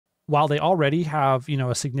while they already have,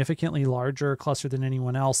 a significantly larger cluster than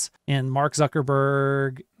anyone else, and Mark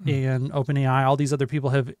Zuckerberg and OpenAI, all these other people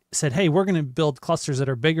have said, hey, we're going to build clusters that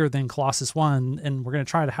are bigger than Colossus 1, and we're going to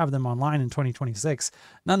try to have them online in 2026.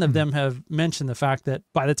 None of them have mentioned the fact that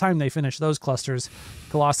by the time they finish those clusters,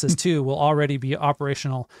 Colossus 2 will already be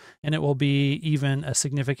operational, and it will be even a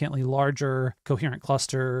significantly larger coherent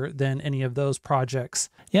cluster than any of those projects.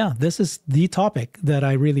 Yeah, this is the topic that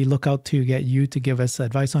I really look out to get you to give us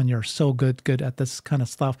advice on. You're so good at this kind of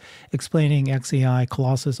stuff, explaining XAI,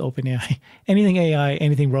 Colossus, OpenAI, anything AI,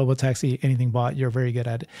 anything robotaxi, anything bot, you're very good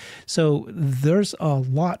at it. So there's a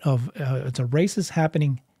lot of, it's a race is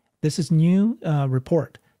happening. This is new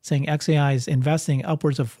report saying XAI is investing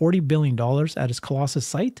upwards of $40 billion at its Colossus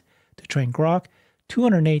site to train Grok.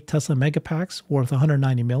 208 Tesla megapacks worth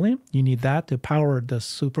 $190 million. You need that to power the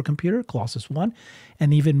supercomputer, Colossus 1.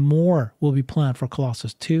 And even more will be planned for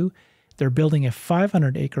Colossus 2. They're building a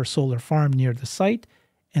 500-acre solar farm near the site.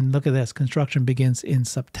 And look at this, construction begins in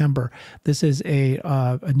September. This is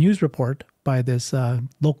a news report by this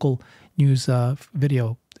local news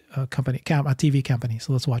video company, a TV company.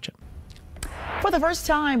 So let's watch it. For the first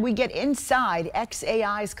time, we get inside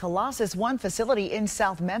XAI's Colossus 1 facility in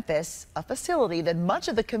South Memphis, a facility that much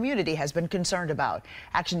of the community has been concerned about.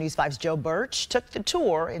 Action News 5's Joe Birch took the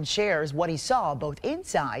tour and shares what he saw both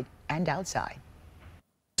inside and outside.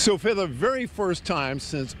 So for the very first time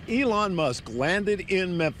since Elon Musk landed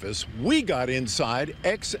in Memphis, we got inside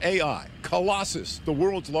XAI, Colossus, the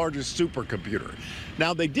world's largest supercomputer.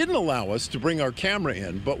 Now, they didn't allow us to bring our camera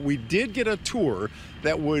in, but we did get a tour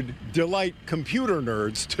that would delight computer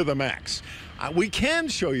nerds to the max. We can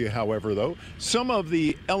show you, however, though, some of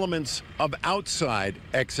the elements of outside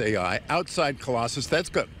XAI, outside Colossus. That's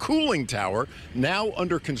got cooling tower now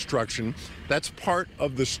under construction. That's part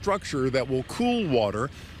of the structure that will cool water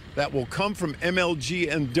that will come from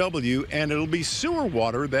MLG&W, and it'll be sewer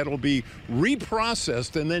water that'll be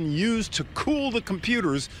reprocessed and then used to cool the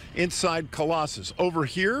computers inside Colossus. Over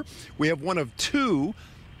here, we have one of two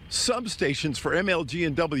substations for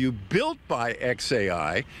MLG&W built by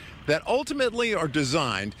XAI that ultimately are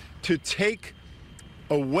designed to take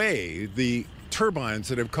away the turbines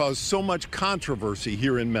that have caused so much controversy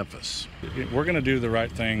here in Memphis. We're going to do the right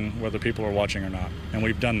thing whether people are watching or not, and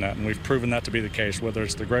we've done that, and we've proven that to be the case, whether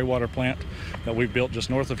it's the gray water plant that we've built just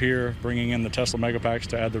north of here, bringing in the Tesla megapacks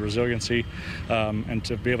to add the resiliency and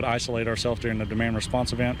to be able to isolate ourselves during the demand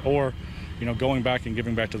response event, or going back and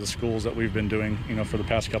giving back to the schools that we've been doing, for the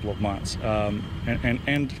past couple of months,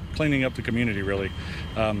 and cleaning up the community, really.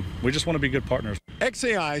 We just want to be good partners.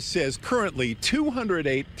 XAI says currently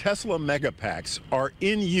 208 Tesla megapacks are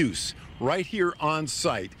in use right here on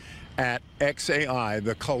site at XAI,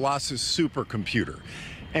 the Colossus supercomputer.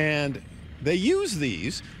 And they use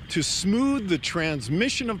these to smooth the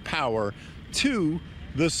transmission of power to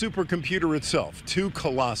the supercomputer itself, to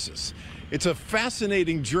Colossus. It's a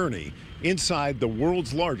fascinating journey inside the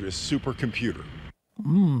world's largest supercomputer.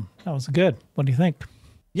 That was good. What do you think?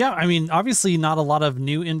 Yeah, I mean, obviously not a lot of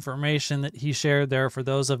new information that he shared there for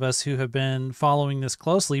those of us who have been following this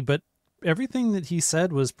closely, but everything that he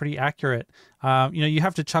said was pretty accurate. You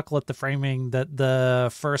have to chuckle at the framing that the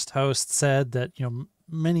first host said that,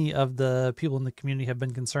 many of the people in the community have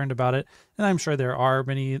been concerned about it. And I'm sure there are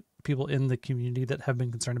many people in the community that have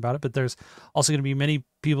been concerned about it, but there's also going to be many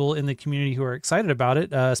people in the community who are excited about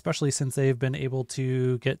it, especially since they've been able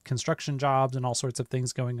to get construction jobs and all sorts of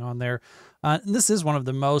things going on there. And this is one of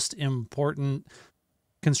the most important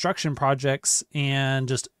construction projects and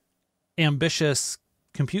just ambitious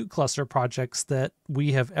compute cluster projects that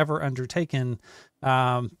we have ever undertaken.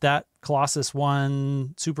 That Colossus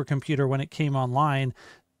 1 supercomputer, when it came online,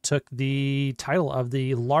 took the title of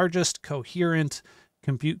the largest coherent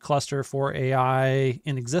compute cluster for AI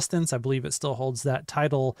in existence. I believe it still holds that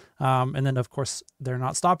title. And then, of course, they're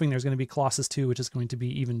not stopping. There's going to be Colossus 2, which is going to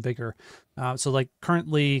be even bigger. So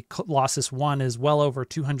currently, Colossus 1 is well over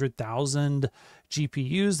 200,000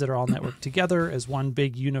 GPUs that are all networked together as one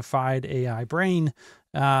big unified AI brain.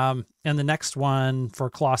 And the next one for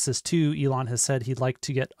Colossus 2, Elon has said he'd like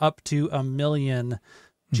to get up to 1 million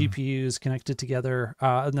GPUs connected together.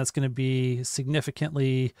 And that's going to be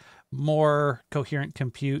significantly more coherent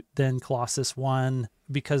compute than Colossus 1,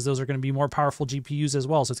 because those are going to be more powerful GPUs as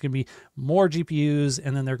well. So it's going to be more GPUs,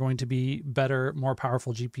 and then they're going to be better, more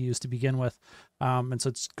powerful GPUs to begin with. And so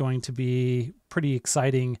it's going to be pretty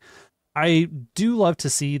exciting. I do love to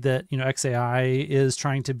see that, XAI is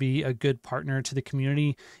trying to be a good partner to the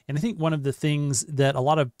community. And I think one of the things that a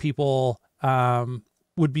lot of people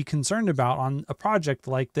would be concerned about on a project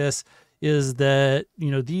like this is that,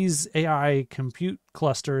 these AI compute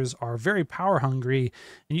clusters are very power hungry,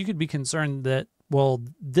 and you could be concerned that, well,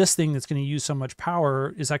 this thing that's going to use so much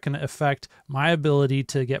power, is that going to affect my ability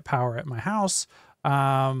to get power at my house,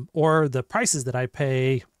 or the prices that I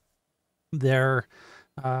pay there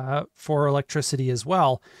for electricity as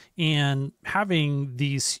well? And having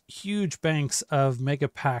these huge banks of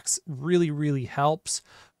megapacks really, really helps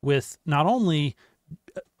with not only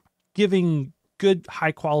giving good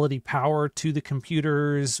high quality power to the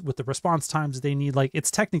computers with the response times they need. Like, it's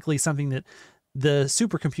technically something that the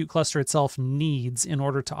supercompute cluster itself needs in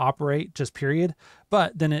order to operate, just period.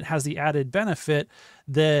 But then it has the added benefit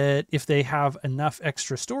that if they have enough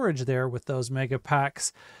extra storage there with those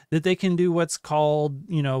megapacks, that they can do what's called,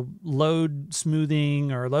 load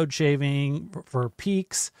smoothing or load shaving for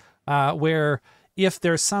peaks, where if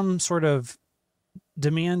there's some sort of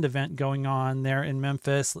demand event going on there in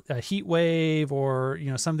Memphis, a heat wave or,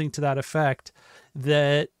 something to that effect,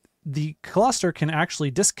 that the cluster can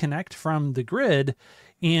actually disconnect from the grid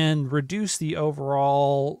and reduce the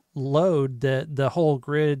overall load that the whole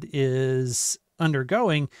grid is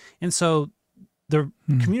undergoing. And so the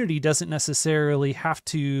community doesn't necessarily have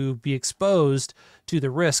to be exposed to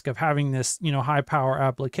the risk of having this, high power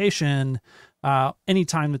application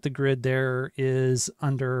anytime that the grid there is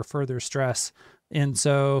under further stress. And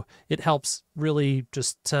so it helps really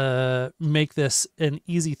just to make this an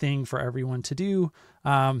easy thing for everyone to do.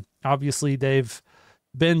 Obviously, they've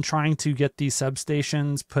been trying to get these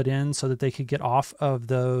substations put in so that they could get off of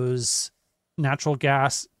those natural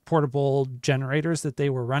gas portable generators that they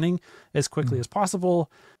were running as quickly as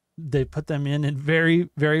possible. They put them in very,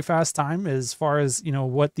 very fast time as far as,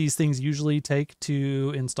 what these things usually take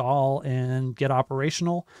to install and get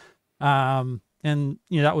operational. And,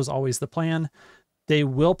 that was always the plan. They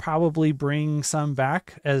will probably bring some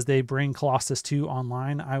back as they bring Colossus 2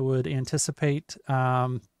 online. I would anticipate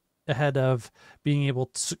ahead of being able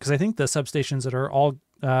to, because I think the substations that are all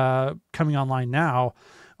coming online now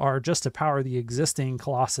are just to power the existing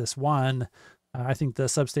Colossus 1. I think the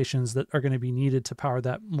substations that are going to be needed to power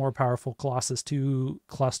that more powerful Colossus 2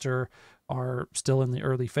 cluster are still in the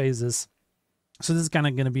early phases. So this is kind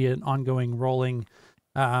of going to be an ongoing rolling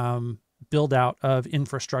build out of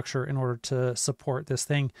infrastructure in order to support this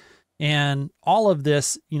thing. And all of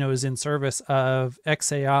this, is in service of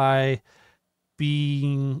XAI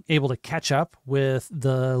being able to catch up with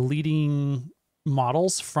the leading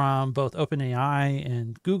models from both OpenAI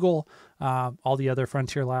and Google, all the other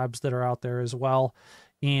frontier labs that are out there as well.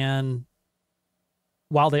 And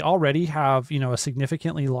while they already have, a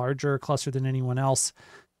significantly larger cluster than anyone else,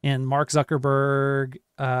 and Mark Zuckerberg,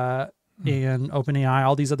 and OpenAI,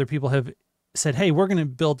 all these other people have said, hey, we're going to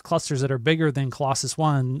build clusters that are bigger than Colossus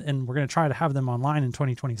 1, and we're going to try to have them online in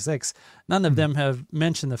 2026. None of them have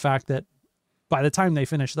mentioned the fact that by the time they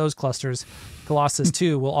finish those clusters, Colossus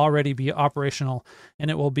 2 will already be operational,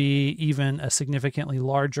 and it will be even a significantly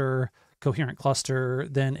larger coherent cluster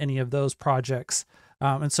than any of those projects.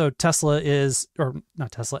 And so XAI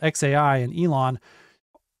and Elon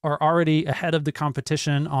are already ahead of the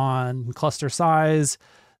competition on cluster size.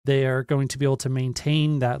 They are going to be able to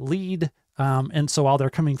maintain that lead. And so while they're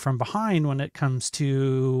coming from behind when it comes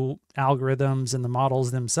to algorithms and the models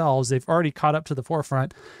themselves, they've already caught up to the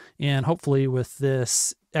forefront. And hopefully with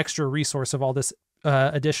this extra resource of all this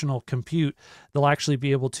additional compute, they'll actually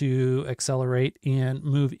be able to accelerate and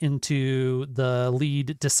move into the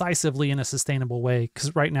lead decisively in a sustainable way.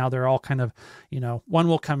 Because right now they're all kind of, one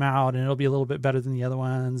will come out and it'll be a little bit better than the other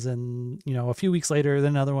ones. And, a few weeks later,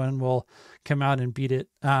 then another one will come out and beat it.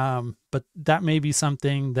 But that may be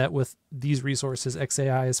something that with these resources,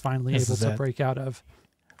 XAI is finally able to break out of.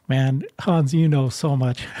 Man, Hans, so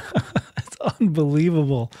much. It's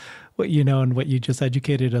unbelievable what you know and what you just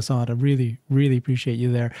educated us on. I really, really appreciate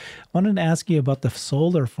you there. I wanted to ask you about the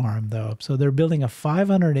solar farm, though. So they're building a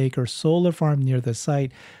 500-acre solar farm near the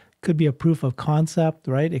site. Could be a proof of concept,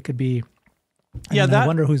 right? It could be. I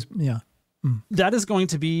wonder who's. Yeah. That is going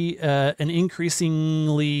to be an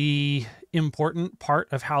increasingly important part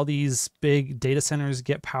of how these big data centers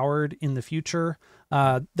get powered in the future.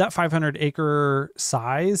 That 500-acre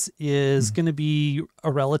size is going to be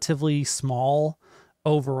a relatively small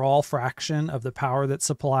overall fraction of the power that's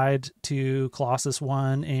supplied to Colossus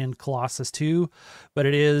 1 and Colossus 2, but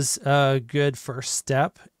it is a good first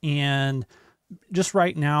step. And just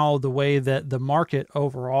right now, the way that the market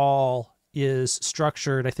overall is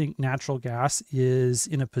structured, I think natural gas is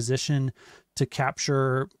in a position to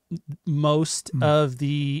capture most of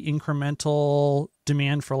the incremental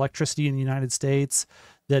demand for electricity in the United States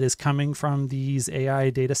that is coming from these AI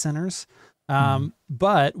data centers.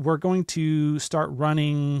 But we're going to start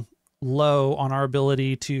running low on our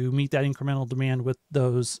ability to meet that incremental demand with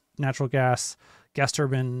those natural gas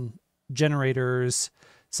turbine generators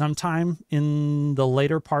sometime in the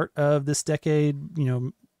later part of this decade,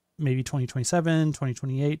 maybe 2027,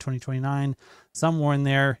 2028, 2029, somewhere in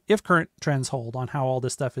there, if current trends hold on how all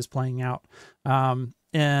this stuff is playing out.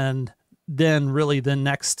 And then really the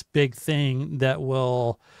next big thing that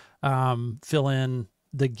will fill in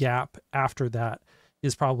the gap after that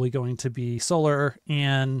is probably going to be solar,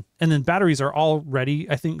 and then batteries are already,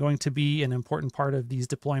 I think, going to be an important part of these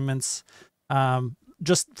deployments,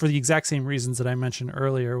 just for the exact same reasons that I mentioned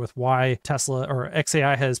earlier with why Tesla or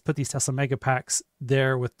XAI has put these Tesla Megapacks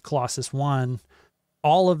there with Colossus One.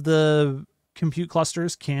 All of the compute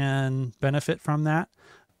clusters can benefit from that.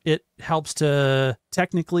 It helps to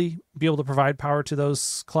technically be able to provide power to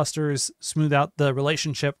those clusters, smooth out the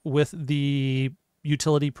relationship with the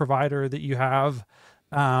utility provider that you have.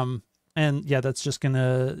 And yeah, that's just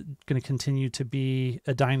gonna continue to be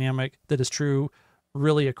a dynamic that is true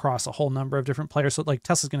really across a whole number of different players. So like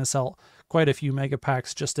Tesla's going to sell quite a few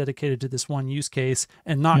Megapacks just dedicated to this one use case,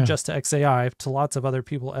 and not just to XAI, to lots of other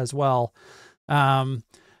people as well.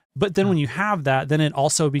 But then when you have that, then it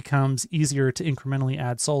also becomes easier to incrementally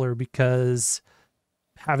add solar, because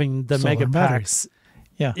having the solar Megapacks,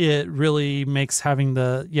 it really makes having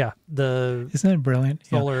isn't it brilliant?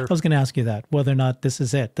 Solar. I was going to ask you that, whether or not this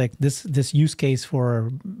is it. Like this use case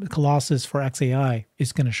for Colossus for XAI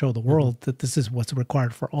is going to show the world that this is what's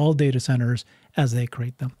required for all data centers as they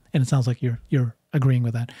create them. And it sounds like you're agreeing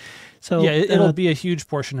with that. So yeah, it'll be a huge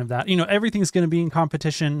portion of that. Everything's going to be in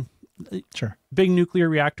competition. Sure. Big nuclear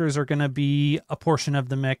reactors are going to be a portion of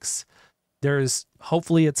the mix. There's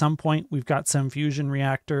hopefully at some point we've got some fusion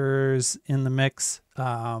reactors in the mix.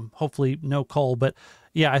 Hopefully no coal, but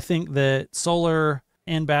yeah, I think that solar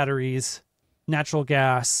and batteries, natural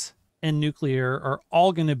gas and nuclear are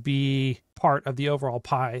all going to be part of the overall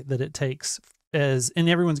pie that it takes, and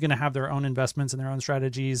everyone's going to have their own investments and their own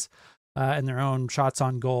strategies and their own shots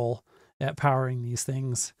on goal at powering these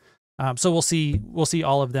things. So we'll see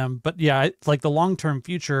all of them, but yeah, like the long-term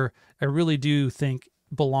future, I really do think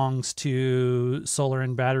belongs to solar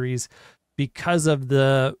and batteries, because of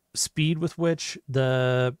the speed with which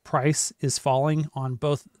the price is falling on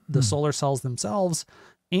both the solar cells themselves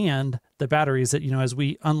and the batteries. That, as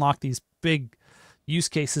we unlock these big use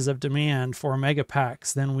cases of demand for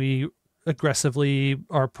Megapacks, then we aggressively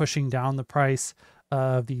are pushing down the price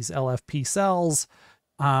of these LFP cells,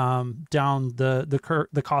 down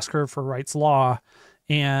the cost curve for Wright's law.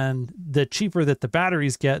 And the cheaper that the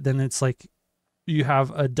batteries get, then it's like you have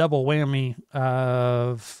a double whammy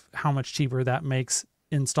of how much cheaper that makes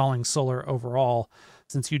installing solar overall,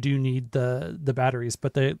 since you do need the batteries,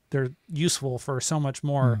 but they're useful for so much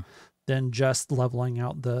more than just leveling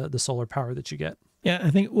out the solar power that you get. Yeah, I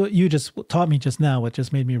think what you just taught me just now, what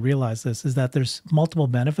just made me realize this, is that there's multiple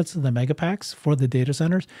benefits of the Megapacks for the data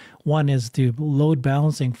centers. One is the load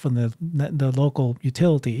balancing from the local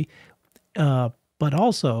utility, but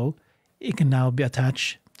also it can now be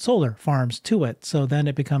attached solar farms to it. So then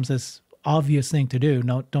it becomes this obvious thing to do.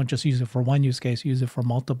 No, don't just use it for one use case, use it for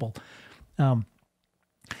multiple.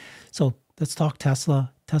 So let's talk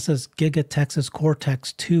Tesla. Tesla's Giga Texas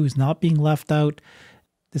Cortex 2 is not being left out.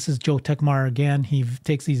 This is Joe Techmeyer again. He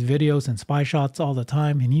takes these videos and spy shots all the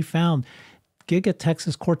time, and he found Giga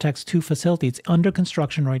Texas Cortex 2 facility. It's under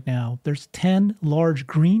construction right now. There's 10 large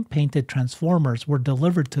green painted transformers were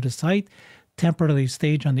delivered to the site, temporarily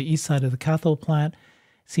staged on the east side of the cathode plant.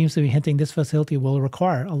 Seems to be hinting this facility will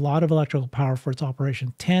require a lot of electrical power for its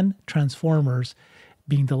operation. 10 transformers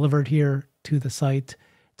being delivered here to the site.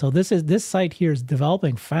 So this site here is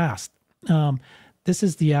developing fast. This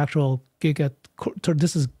is the actual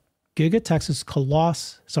this is Giga Texas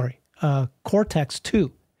Cortex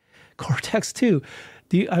 2. Cortex 2.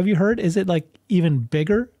 Have you heard? Is it like even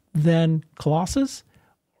bigger than Colossus?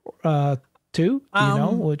 2,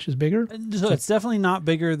 which is bigger? So it's definitely not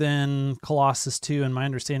bigger than Colossus 2, and my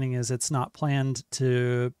understanding is it's not planned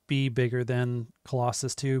to be bigger than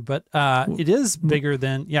Colossus 2, but it is bigger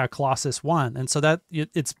than Colossus 1. And so that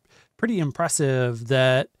it's pretty impressive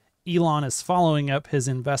that Elon is following up his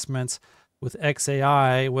investments with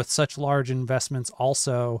XAI with such large investments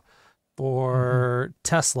also for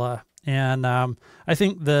Tesla. And I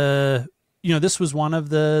think this was one of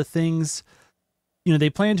the things.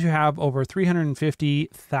 They plan to have over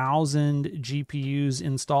 350,000 GPUs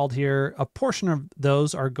installed here. A portion of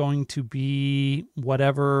those are going to be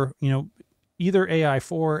whatever, either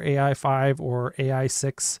AI4, AI5, or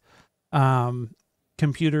AI6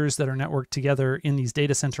 computers that are networked together in these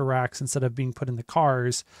data center racks instead of being put in the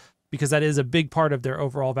cars. because that is a big part of their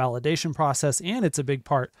overall validation process, and it's a big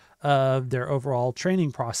part of their overall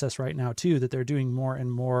training process right now too, that they're doing more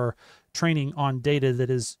and more training on data that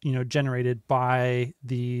is, generated by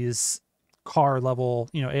these car level,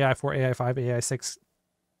 AI4, AI5, AI6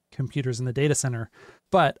 computers in the data center.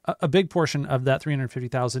 But a big portion of that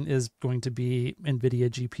 350,000 is going to be NVIDIA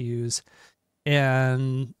GPUs,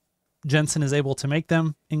 and Jensen is able to make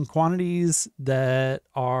them in quantities that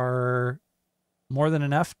are more than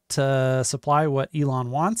enough to supply what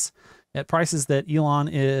Elon wants at prices that Elon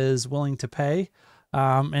is willing to pay.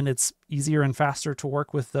 And it's easier and faster to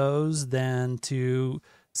work with those than to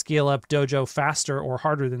scale up Dojo faster or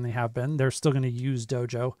harder than they have been. They're still going to use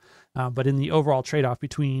Dojo. But in the overall trade-off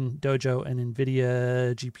between Dojo and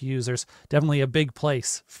NVIDIA GPUs, there's definitely a big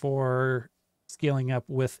place for scaling up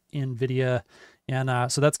with NVIDIA.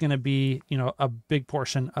 And so that's going to be, a big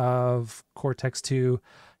portion of Cortex-2.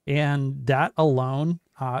 And that alone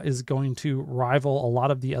is going to rival a lot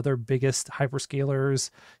of the other biggest hyperscalers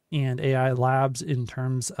and AI labs in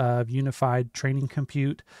terms of unified training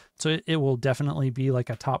compute. So it will definitely be like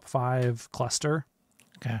a top 5 cluster.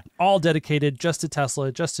 Okay. All dedicated just to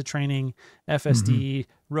Tesla, just to training, FSD,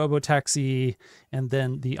 robotaxi, and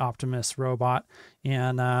then the Optimus robot.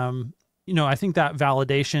 And, I think that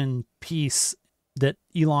validation piece that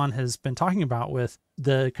Elon has been talking about with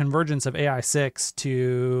the convergence of AI6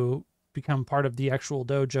 to become part of the actual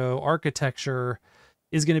Dojo architecture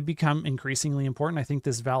is going to become increasingly important. I think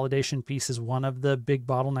this validation piece is one of the big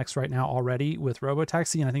bottlenecks right now already with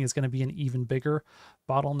robotaxi, and I think it's going to be an even bigger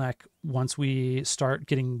bottleneck once we start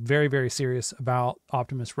getting very, very serious about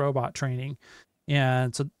Optimus robot training.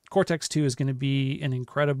 And so Cortex-2 is going to be an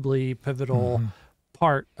incredibly pivotal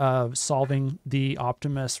part of solving the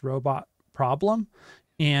Optimus robot problem.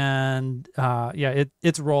 And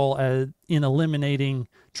its role in eliminating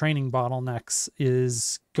training bottlenecks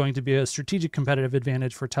is going to be a strategic competitive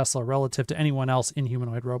advantage for Tesla relative to anyone else in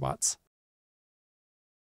humanoid robots.